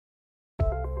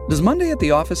Does Monday at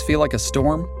the office feel like a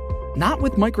storm? Not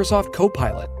with Microsoft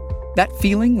Copilot. That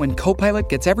feeling when Copilot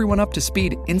gets everyone up to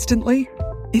speed instantly?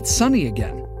 It's sunny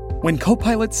again. When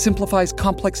Copilot simplifies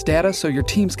complex data so your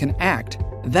teams can act,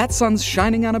 that sun's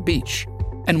shining on a beach.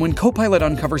 And when Copilot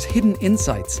uncovers hidden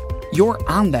insights, you're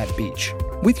on that beach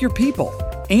with your people,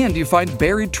 and you find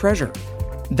buried treasure.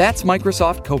 That's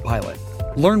Microsoft Copilot.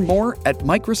 Learn more at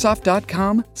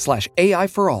Microsoft.com/AI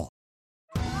for all.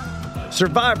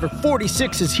 Survivor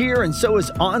 46 is here, and so is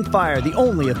On Fire, the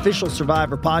only official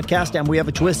Survivor podcast, and we have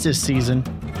a twist this season.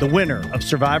 The winner of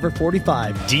Survivor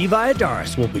 45, Dee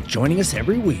Valladares, will be joining us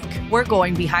every week. We're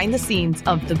going behind the scenes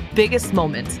of the biggest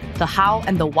moments, the how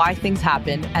and the why things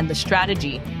happen, and the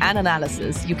strategy and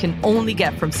analysis you can only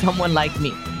get from someone like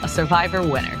me, a Survivor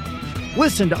winner.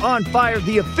 Listen to On Fire,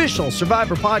 the official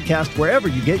Survivor podcast, wherever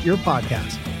you get your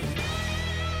podcasts.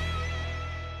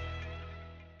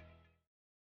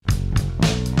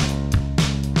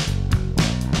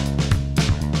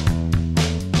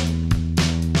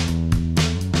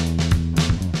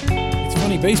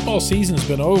 Baseball season's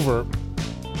been over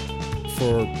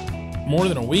for more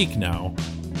than a week now,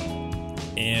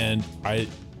 and I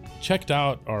checked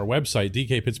out our website,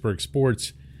 DK Pittsburgh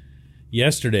Sports,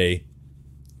 yesterday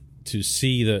to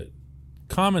see the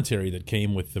commentary that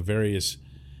came with the various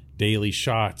daily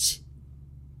shots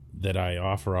that I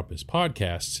offer up as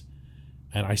podcasts,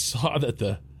 and I saw that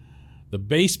the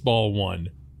baseball one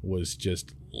was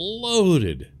just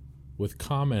loaded with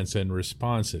comments and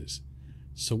responses.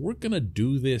 So we're going to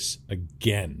do this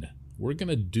again. We're going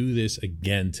to do this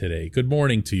again today. Good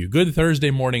morning to you. Good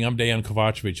Thursday morning. I'm Dejan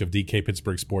Kovacevic of DK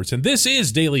Pittsburgh Sports, and this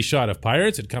is Daily Shot of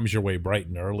Pirates. It comes your way bright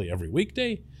and early every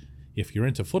weekday. If you're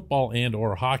into football and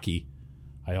or hockey,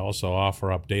 I also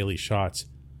offer up daily shots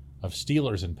of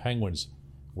Steelers and Penguins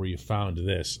where you found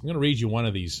this. I'm going to read you one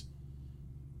of these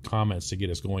comments to get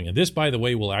us going. And this, by the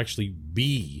way, will actually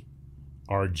be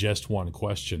our just one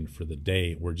question for the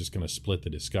day. We're just going to split the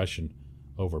discussion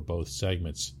over both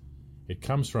segments. It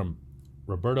comes from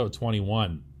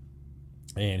Roberto21,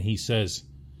 and he says,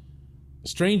 "A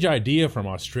strange idea from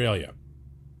Australia.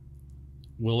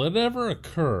 Will it ever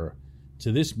occur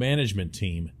to this management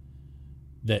team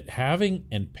that having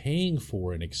and paying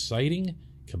for an exciting,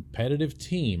 competitive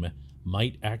team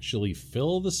might actually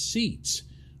fill the seats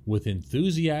with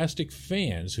enthusiastic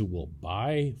fans who will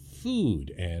buy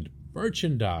food and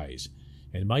merchandise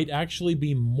and might actually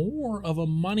be more of a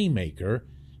moneymaker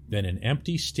than an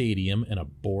empty stadium and a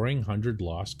boring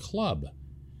 100-loss club?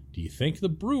 Do you think the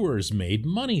Brewers made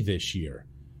money this year?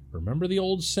 Remember the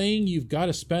old saying, you've got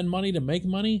to spend money to make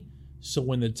money? So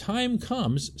when the time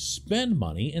comes, spend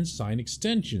money and sign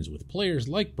extensions with players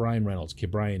like Brian Reynolds,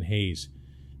 Ke'Bryan Hayes,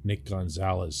 Nick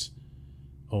Gonzalez,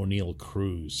 O'Neal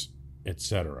Cruz,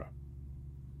 etc."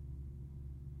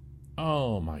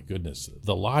 Oh my goodness.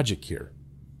 The logic here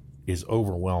is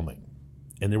overwhelming.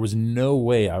 And there was no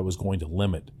way I was going to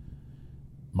limit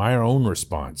my own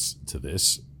response to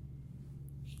this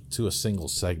to a single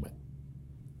segment.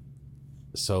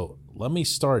 So let me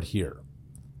start here.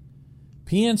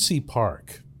 PNC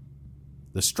Park,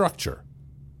 the structure,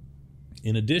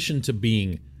 in addition to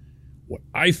being what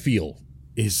I feel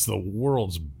is the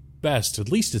world's best, at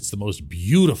least it's the most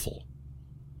beautiful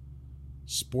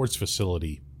sports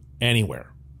facility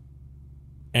anywhere.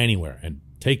 And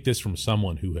take this from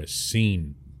someone who has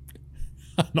seen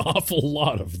an awful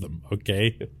lot of them,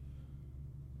 okay?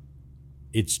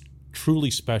 It's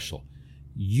truly special.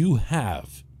 You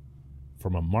have,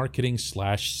 from a marketing /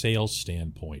 sales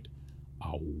standpoint,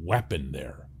 a weapon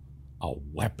there. A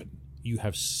weapon. You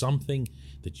have something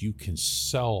that you can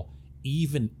sell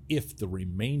even if the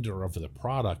remainder of the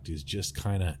product is just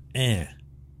kind of eh.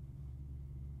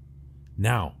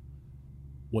 Now,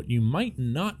 what you might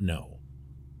not know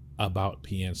about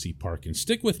PNC Park, and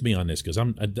stick with me on this because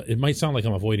it might sound like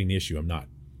I'm avoiding the issue. I'm not.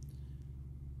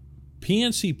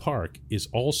 PNC Park is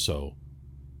also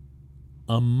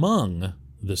among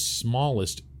the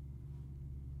smallest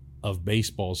of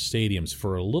baseball stadiums.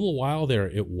 For a little while there,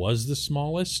 it was the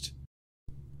smallest.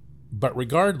 But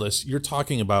regardless, you're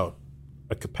talking about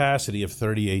a capacity of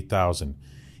 38,000.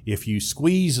 If you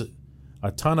squeeze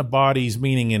a ton of bodies,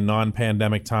 meaning in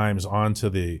non-pandemic times, onto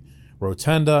the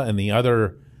rotunda and the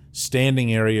other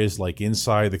standing areas like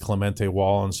inside the Clemente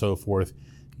Wall and so forth,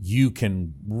 you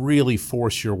can really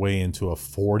force your way into a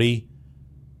 40,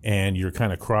 and you're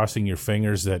kind of crossing your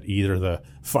fingers that either the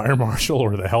fire marshal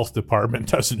or the health department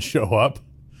doesn't show up.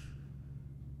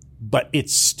 But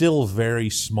it's still very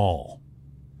small.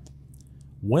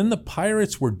 When the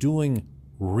Pirates were doing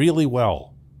really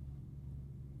well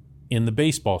in the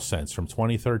baseball sense from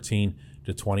 2013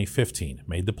 to 2015,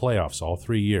 made the playoffs all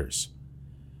 3 years,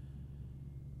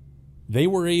 they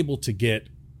were able to get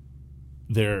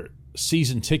their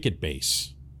season ticket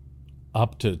base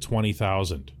up to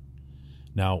 20,000.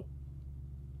 Now,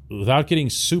 without getting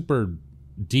super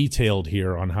detailed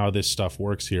here on how this stuff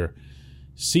works here,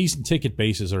 season ticket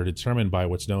bases are determined by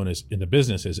what's known as in the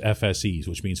business as FSEs,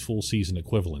 which means full season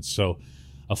equivalents. So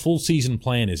a full season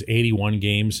plan is 81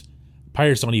 games.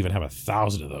 Pirates don't even have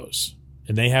 1,000 of those,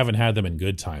 and they haven't had them in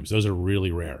good times. Those are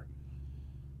really rare.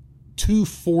 2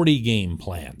 40-game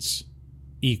plans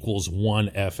equals 1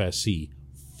 FSE,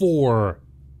 4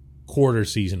 quarter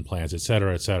season plans, et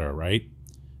cetera, right?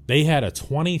 They had a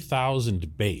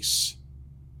 20,000 base.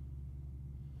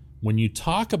 When you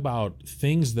talk about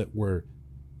things that were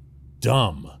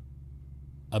dumb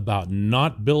about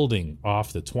not building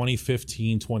off the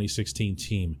 2015-2016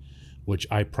 team, which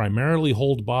I primarily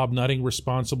hold Bob Nutting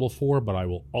responsible for, but I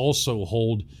will also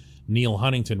hold Neil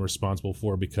Huntington responsible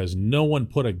for, because no one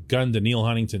put a gun to Neil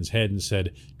Huntington's head and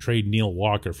said, trade Neil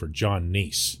Walker for John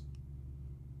Neese.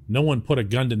 No one put a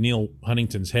gun to Neil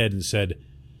Huntington's head and said,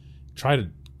 try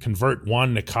to convert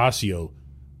Juan Nicasio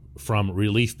from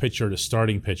relief pitcher to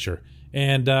starting pitcher.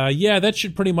 And that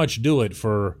should pretty much do it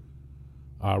for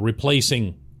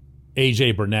replacing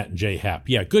A.J. Burnett and Jay Happ.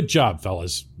 Yeah, good job,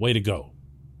 fellas. Way to go.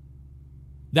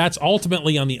 That's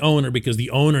ultimately on the owner, because the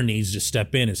owner needs to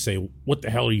step in and say, what the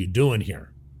hell are you doing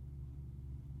here?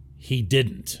 He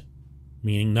didn't,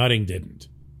 meaning Nutting didn't.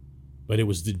 But it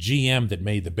was the GM that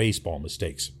made the baseball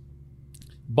mistakes.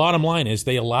 Bottom line is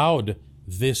they allowed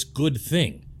this good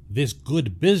thing, this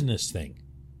good business thing,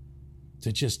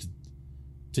 to just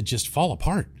fall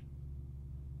apart.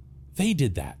 They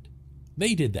did that.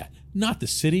 They did that. Not the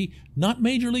city, not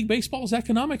Major League Baseball's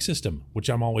economic system, which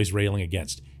I'm always railing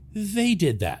against. They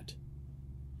did that.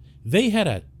 They had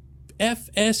a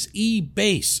FSE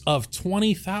base of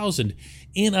 20,000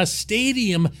 in a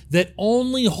stadium that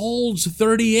only holds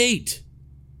 38.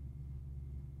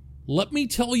 Let me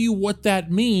tell you what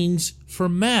that means for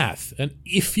math, and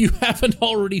if you haven't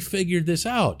already figured this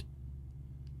out.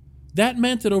 That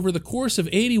meant that over the course of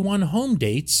 81 home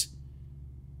dates,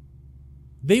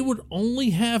 they would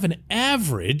only have an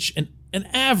average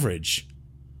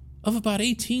of about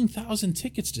 18,000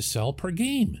 tickets to sell per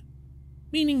game.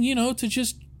 Meaning, to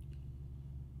just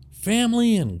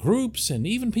family and groups and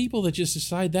even people that just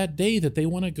decide that day that they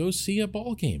want to go see a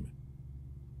ball game.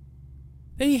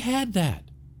 They had that.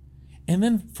 And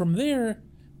then from there,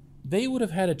 they would have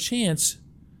had a chance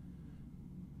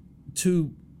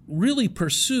to really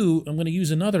pursue, I'm going to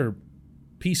use another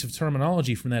piece of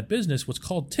terminology from that business, what's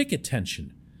called ticket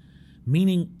tension.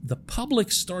 Meaning the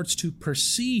public starts to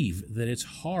perceive that it's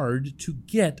hard to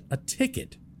get a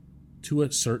ticket to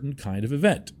a certain kind of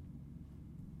event.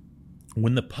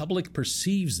 When the public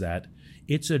perceives that,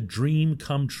 it's a dream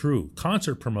come true.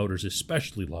 Concert promoters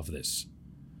especially love this,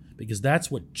 because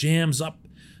that's what jams up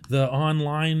the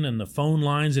online and the phone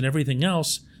lines and everything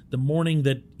else the morning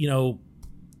that,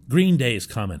 Green Day is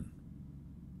coming.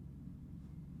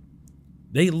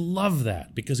 They love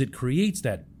that because it creates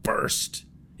that burst.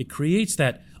 It creates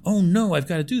that, oh no, I've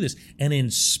got to do this. And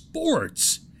in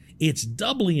sports, it's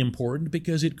doubly important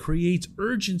because it creates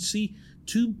urgency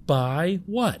to buy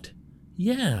what?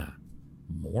 Yeah,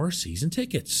 more season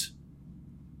tickets.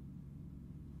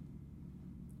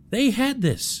 They had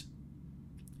this.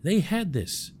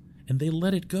 And they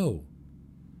let it go.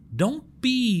 Don't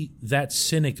be that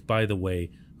cynic, by the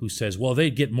way, who says, well,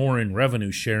 they'd get more in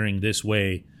revenue sharing this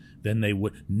way than they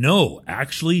would. No,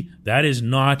 actually, that is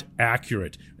not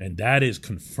accurate, and that is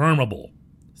confirmable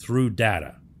through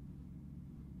data.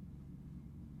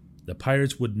 The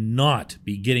Pirates would not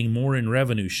be getting more in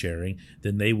revenue sharing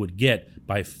than they would get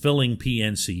by filling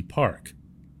PNC Park.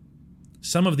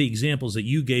 Some of the examples that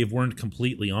you gave weren't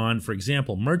completely on. For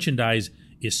example, merchandise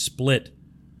is split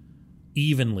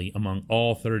evenly among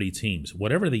all 30 teams.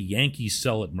 Whatever the Yankees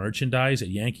sell at merchandise at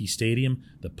Yankee Stadium,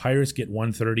 the Pirates get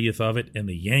 1/30th of it, and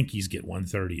the Yankees get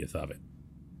 1/30th of it.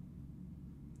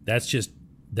 That's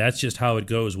just how it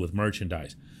goes with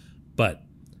merchandise. But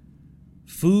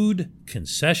food,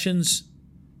 concessions,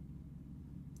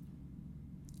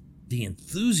 the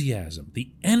enthusiasm,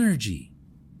 the energy,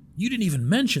 you didn't even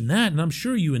mention that, and I'm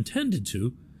sure you intended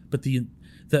to, but the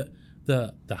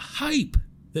hype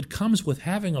that comes with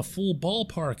having a full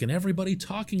ballpark and everybody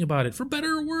talking about it, for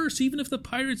better or worse, even if the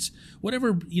Pirates,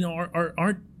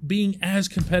 aren't being as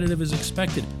competitive as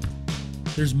expected.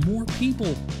 There's more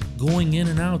people going in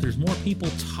and out. There's more people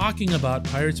talking about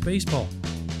Pirates baseball.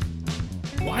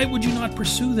 Why would you not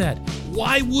pursue that?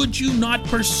 Why would you not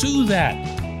pursue that?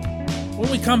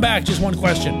 When we come back, just one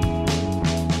question.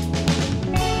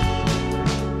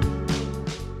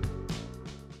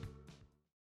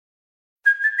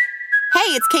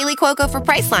 it's Kaylee Cuoco for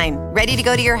Priceline. Ready to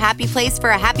go to your happy place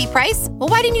for a happy price? Well,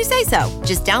 why didn't you say so?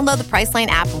 Just download the Priceline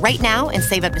app right now and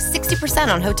save up to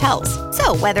 60% on hotels.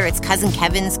 So whether it's Cousin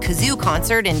Kevin's Kazoo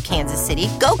Concert in Kansas City,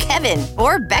 go Kevin,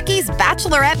 or Becky's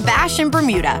Bachelorette Bash in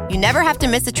Bermuda, you never have to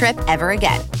miss a trip ever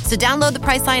again. So download the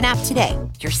Priceline app today.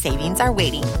 Your savings are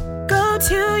waiting. Go to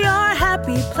your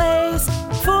happy place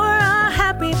for a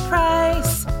happy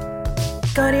price.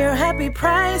 Go to your happy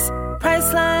price,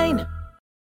 Priceline.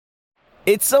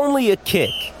 It's only a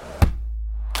kick,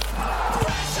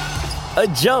 a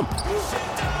jump,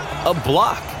 a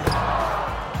block.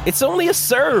 It's only a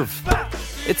serve.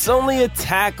 It's only a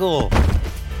tackle,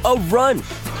 a run.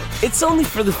 It's only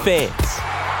for the fans.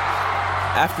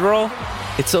 After all,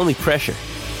 it's only pressure.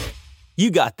 You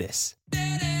got this.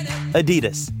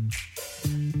 Adidas.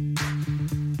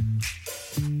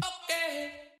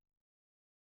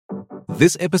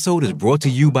 This episode is brought to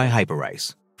you by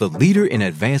Hyperice, the leader in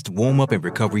advanced warm-up and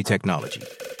recovery technology.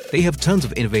 They have tons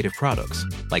of innovative products,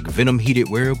 like Venom-heated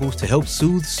wearables to help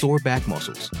soothe sore back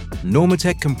muscles,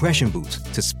 Normatec compression boots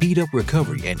to speed up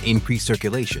recovery and increase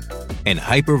circulation, and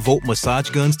Hypervolt massage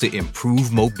guns to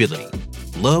improve mobility.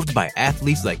 Loved by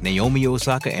athletes like Naomi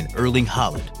Osaka and Erling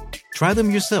Haaland. Try them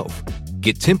yourself.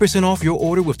 Get 10% off your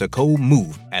order with the code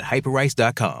MOVE at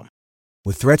Hyperice.com.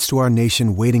 With threats to our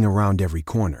nation waiting around every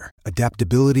corner,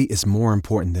 adaptability is more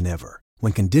important than ever.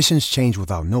 When conditions change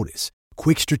without notice,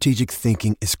 quick strategic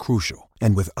thinking is crucial.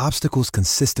 And with obstacles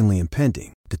consistently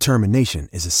impending, determination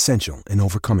is essential in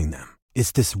overcoming them.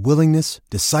 It's this willingness,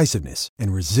 decisiveness,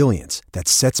 and resilience that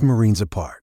sets Marines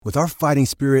apart. With our fighting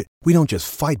spirit, we don't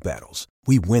just fight battles,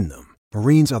 we win them.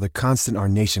 Marines are the constant our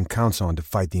nation counts on to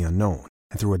fight the unknown.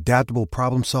 And through adaptable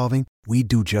problem solving, we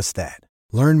do just that.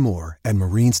 Learn more at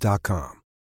Marines.com.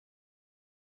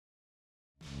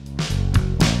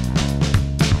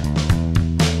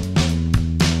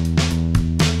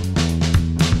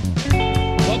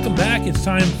 Welcome back. It's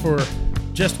time for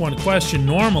Just One Question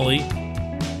normally,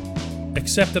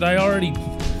 except that I already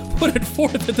put it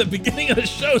forth at the beginning of the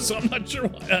show, so I'm not sure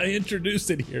why I introduced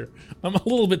it here. I'm a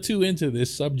little bit too into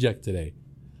this subject today.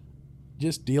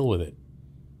 Just deal with it.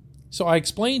 So I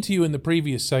explained to you in the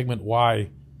previous segment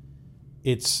why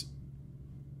it's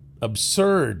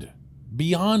absurd,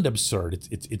 beyond absurd.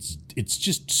 It's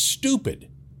just stupid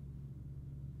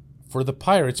for the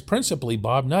Pirates, principally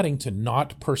Bob Nutting, to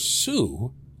not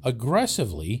pursue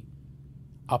aggressively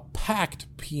a packed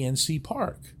PNC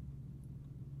Park.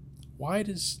 Why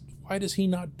does he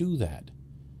not do that?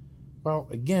 Well,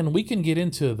 again, we can get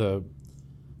into the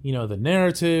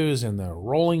narratives and the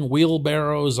rolling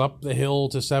wheelbarrows up the hill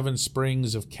to Seven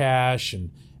Springs of cash and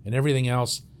everything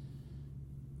else.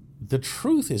 The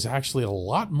truth is actually a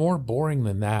lot more boring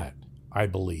than that, I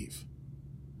believe.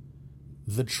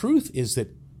 The truth is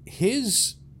that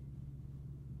his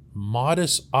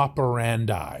modus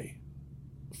operandi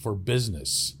for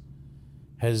business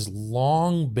has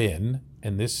long been,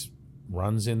 and this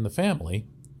runs in the family,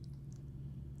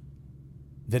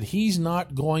 that he's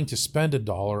not going to spend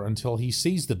 $1 until he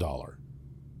sees the dollar.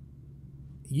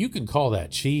 You can call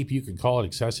that cheap, you can call it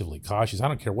excessively cautious, I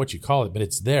don't care what you call it, but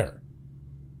it's there.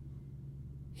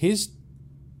 His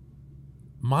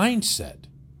mindset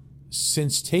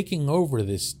since taking over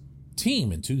this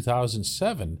team in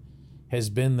 2007 has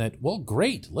been that, well,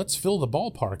 great, let's fill the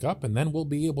ballpark up and then we'll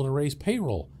be able to raise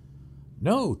payroll.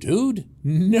 No, dude,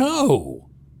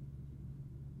 no.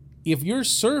 If you're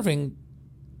serving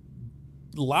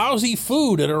lousy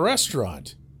food at a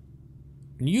restaurant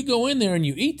and you go in there and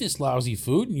you eat this lousy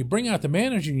food and you bring out the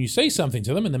manager and you say something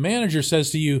to them and the manager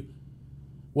says to you,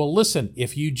 well, listen,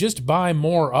 if you just buy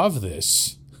more of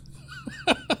this,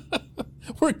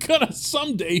 we're going to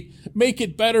someday make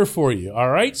it better for you, all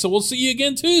right? So we'll see you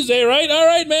again Tuesday, right? All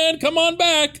right, man, come on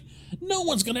back. No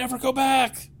one's going to ever go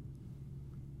back.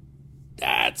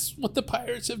 That's what the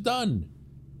Pirates have done.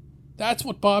 That's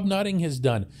what Bob Nutting has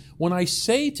done. When I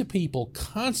say to people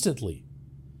constantly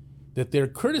that they're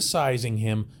criticizing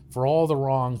him for all the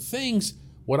wrong things,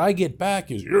 what I get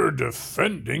back is, you're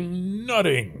defending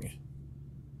Nutting.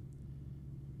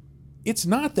 It's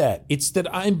not that. It's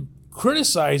that I'm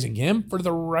criticizing him for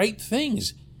the right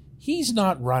things. He's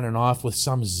not running off with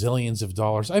some zillions of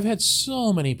dollars. I've had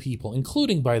so many people,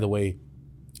 including, by the way,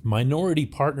 minority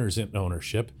partners in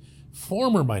ownership,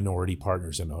 former minority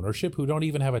partners in ownership who don't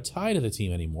even have a tie to the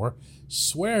team anymore,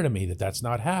 swear to me that that's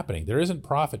not happening. There isn't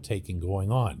profit-taking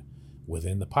going on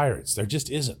within the Pirates. There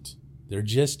just isn't. There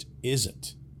just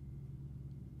isn't.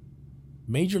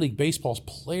 Major League Baseball's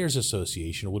Players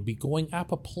Association would be going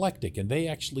apoplectic, and they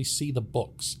actually see the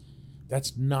books.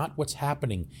 That's not what's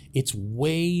happening. It's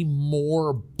way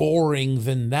more boring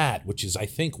than that, which is, I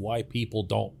think, why people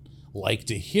don't like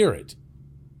to hear it.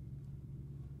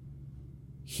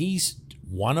 He's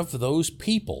one of those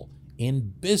people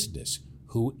in business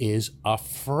who is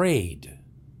afraid.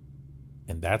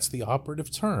 And that's the operative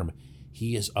term.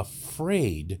 He is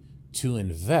afraid to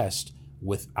invest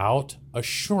without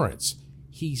assurance.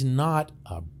 He's not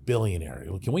a billionaire.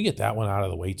 Can we get that one out of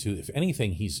the way too? If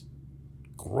anything, he's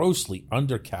grossly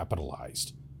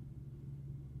undercapitalized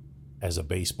as a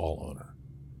baseball owner.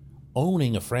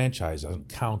 Owning a franchise doesn't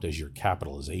count as your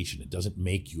capitalization. It doesn't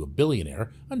make you a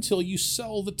billionaire until you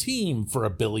sell the team for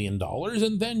 $1 billion,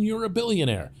 and then you're a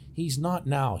billionaire. He's not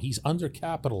now. He's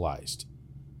undercapitalized.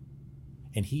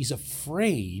 And he's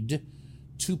afraid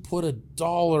to put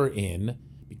 $1 in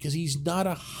because he's not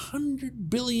 100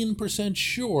 billion%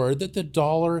 sure that the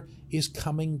dollar is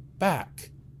coming back.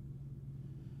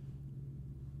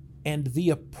 And the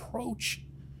approach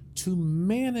to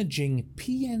managing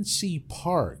PNC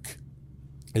Park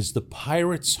as the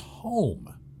Pirates'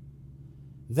 home,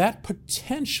 that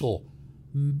potential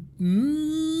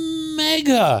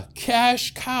mega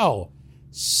cash cow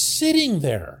sitting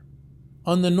there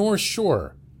on the North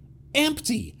Shore,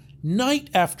 empty, night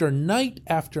after night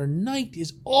after night,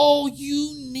 is all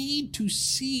you need to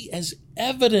see as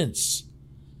evidence.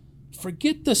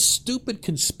 Forget the stupid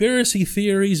conspiracy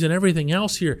theories and everything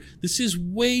else here. This is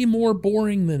way more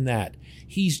boring than that.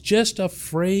 He's just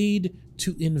afraid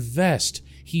to invest.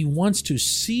 He wants to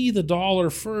see the dollar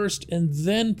first and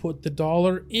then put the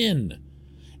dollar in.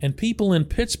 And people in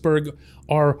Pittsburgh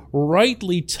are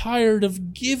rightly tired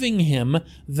of giving him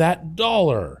that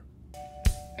dollar.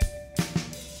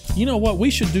 You know what? We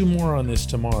should do more on this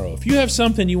tomorrow. If you have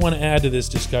something you want to add to this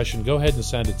discussion, go ahead and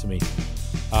send it to me.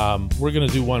 We're going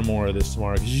to do one more of this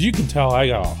tomorrow because, as you can tell, I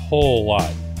got a whole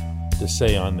lot to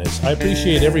say on this. I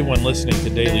appreciate everyone listening to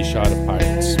Daily Shot of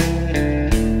Pirates.